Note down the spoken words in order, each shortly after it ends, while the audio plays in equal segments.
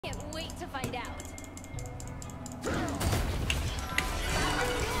to find out.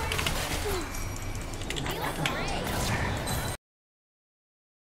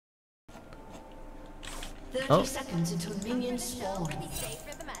 Oh. 30 seconds until minions spawn. Stay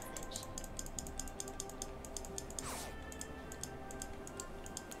for the message.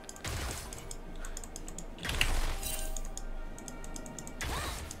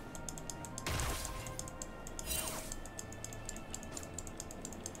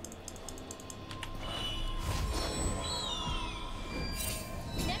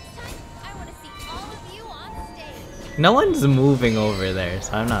 Next time, I want to see all of you on stage. No one's moving over there,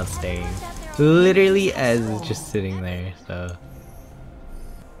 so I'm not staying. Literally, Ez is just sitting there, so.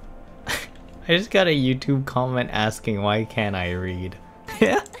 I just got a YouTube comment asking why can't I read.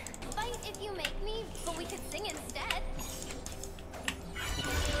 Yeah. Fight if you make me, but we could sing instead.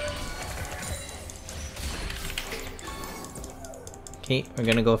 Okay, we're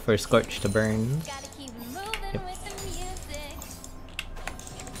gonna go for Scorch to burn. Gotta keep moving with the music.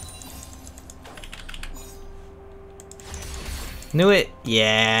 Knew it!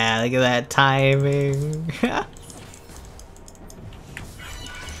 Yeah, look at that timing.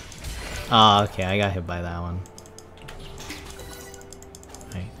 Oh, okay, I got hit by that one.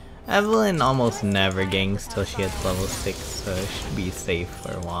 Right. Evelyn almost never ganks till she hits level 6, so it should be safe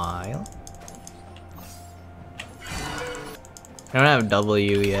for a while. I don't have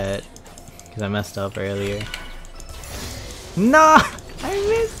W yet, because I messed up earlier. No! I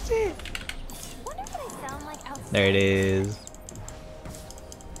missed it! Wonder what I sound like outside. There it is.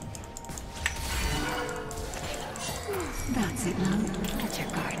 That's it, love. Let your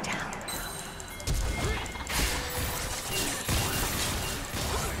guard down.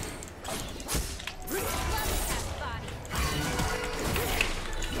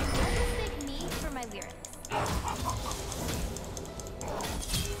 Thank me for my lyrics.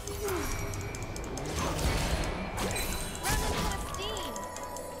 Running out of steam.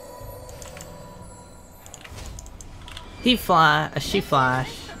 He flash, she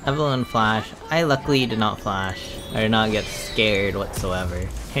flash, Evelyn flash. I luckily did not flash. I did not get scared whatsoever.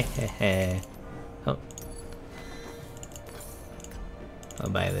 Hehehe. Oh. I'll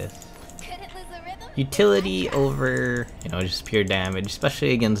buy this. Couldn't lose the rhythm. Utility over, you know, just pure damage,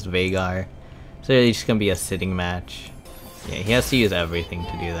 especially against Veigar. So it's just gonna be a sitting match. Yeah, he has to use everything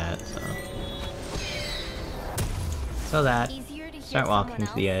to do that, so. So that. Easier to hear Start walking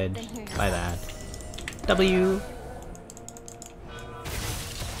to the someone edge. else than hear Buy yourself. that. W.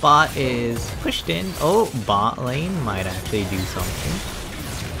 Bot is pushed in. Oh, bot lane might actually do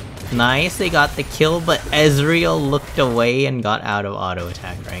something. Nice, they got the kill, but Ezreal looked away and got out of auto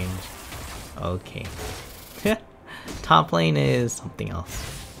attack range. Okay. Top lane is something else.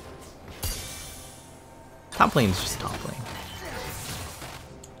 Top lane is just top lane.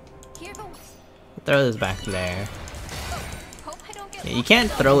 Here goes. Throw this back there. Hope I don't get Yeah, you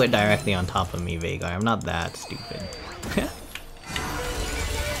can't throw it directly on top of me, Veigar. I'm not that stupid.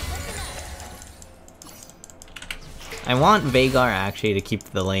 I want Veigar actually to keep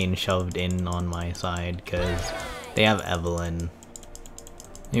the lane shoved in on my side, because they have Evelyn.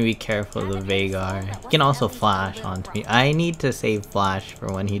 Need to be careful of the Veigar. He can also flash onto me. I need to save flash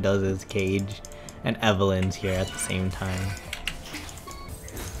for when he does his cage, and Evelyn's here at the same time.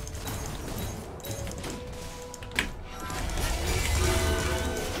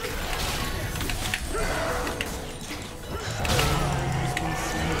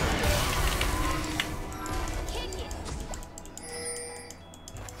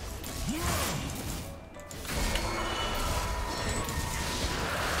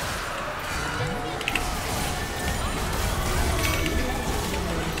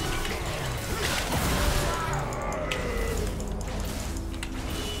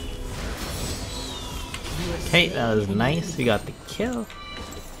 Okay, that was nice. We got the kill.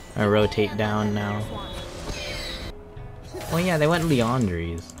 I rotate down now. Oh yeah, they went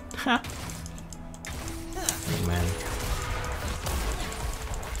Leandry's. Ha! Oh man.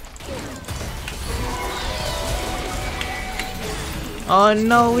 Oh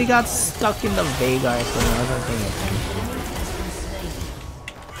no, we got stuck in the Veigar, so I wasn't paying attention.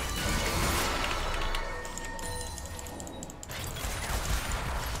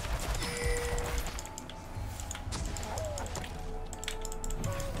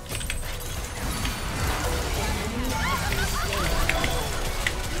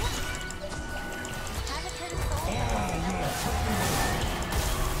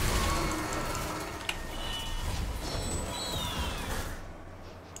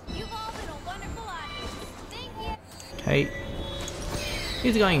 Okay.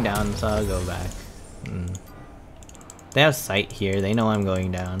 He's going down, so I'll go back. They have sight here, they know I'm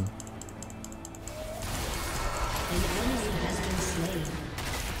going down.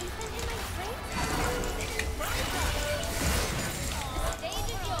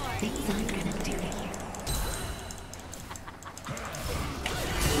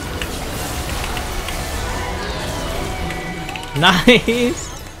 Nice!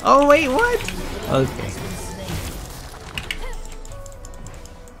 Oh wait, what? Okay.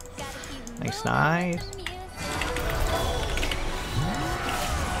 Nice, nice.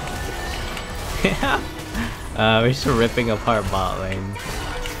 We're just ripping apart bot lane.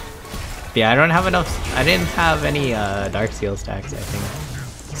 Yeah, I don't have enough. I didn't have any Dark Seal stacks, I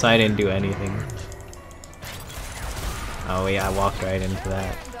think, so I didn't do anything. Oh yeah, I walked right into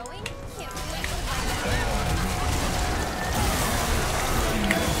that.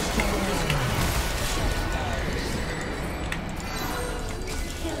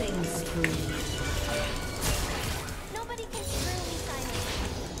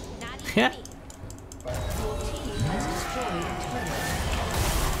 Yeah.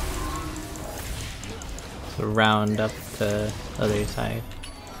 So round up the other side.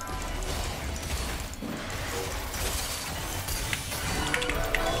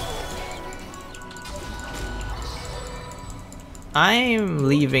 I'm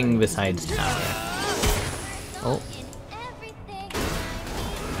leaving besides tower. Oh.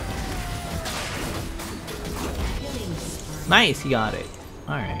 Nice, he got it.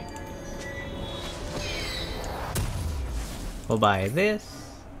 Alright. We'll buy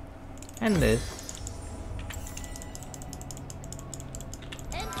this and this.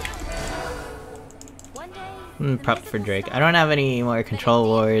 Prep for Drake. I don't have any more control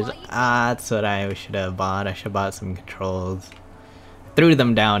wars. That's what I should have bought. I should have bought some controls. Threw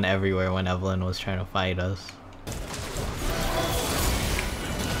them down everywhere when Evelyn was trying to fight us.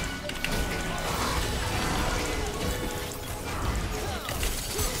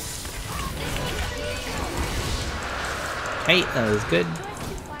 Hey, that was good.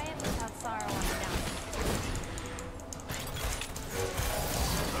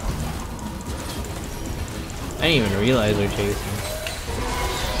 I didn't even realize they're chasing.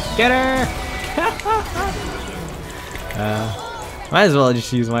 Get her! Might as well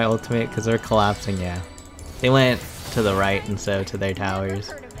just use my ultimate because they're collapsing, yeah. They went to the right instead of to their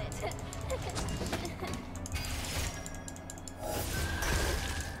towers.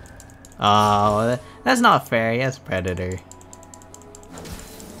 Oh, that's not fair. He has Predator.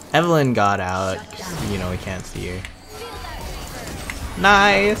 Evelyn got out, you know we can't see her.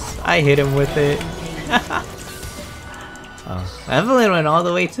 Nice! I hit him with it. Oh, Evelyn went all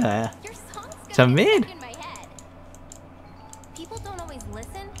the way to mid.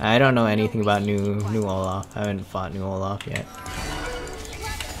 I don't know anything about new Olaf. I haven't fought new Olaf yet.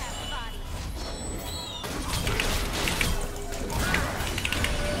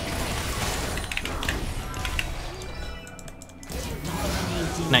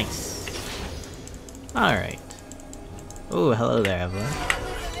 Nice. Alright. Oh, hello there, Evelyn.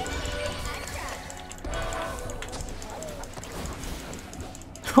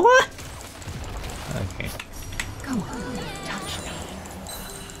 What? Okay. Come on, touch me.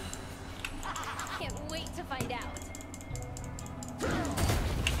 Can't wait to find out.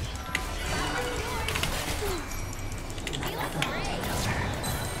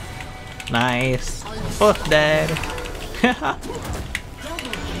 Nice. Both dead.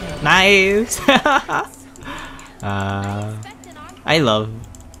 Nice. I love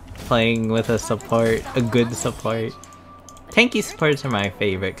playing with a support, a good support. Tanky supports are my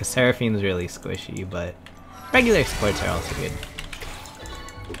favorite because Seraphine's really squishy, but regular supports are also good.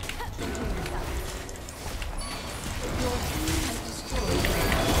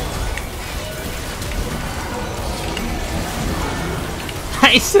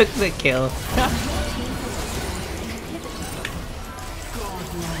 I took the kill.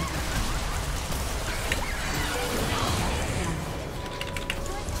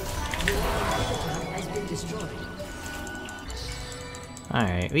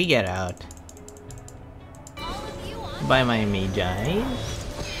 Alright, we get out. Buy my Magi.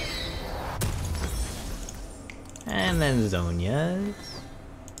 And then Zonia's.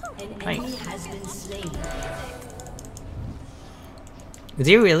 Nice. Is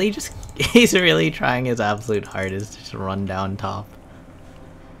he really just... he's really trying his absolute hardest to just run down top.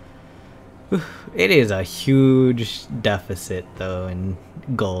 It is a huge deficit though in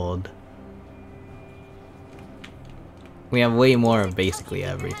gold. We have way more of basically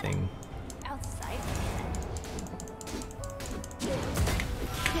everything.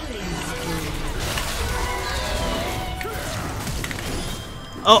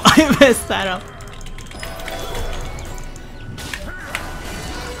 Oh, I messed that up.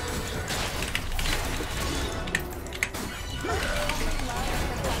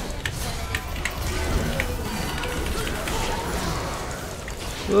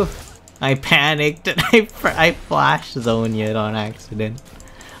 I panicked and I flashed Zonya on accident.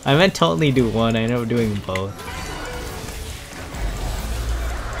 I meant to only do one, I ended up doing both.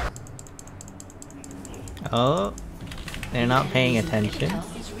 Oh, they're not paying attention.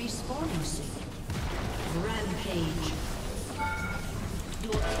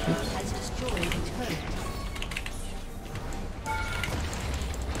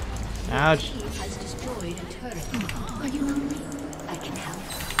 Ouch.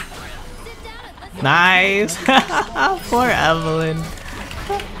 Nice! Poor Evelyn.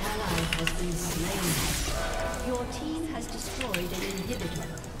 Your team has destroyed an inhibitor.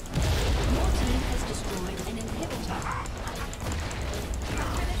 Your team has destroyed an inhibitor.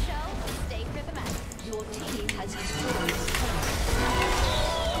 For the show, stay for the match. Your team has destroyed a turret.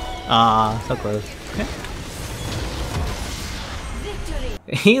 Ah, so close. Victory!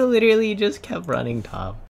 He literally just kept running top.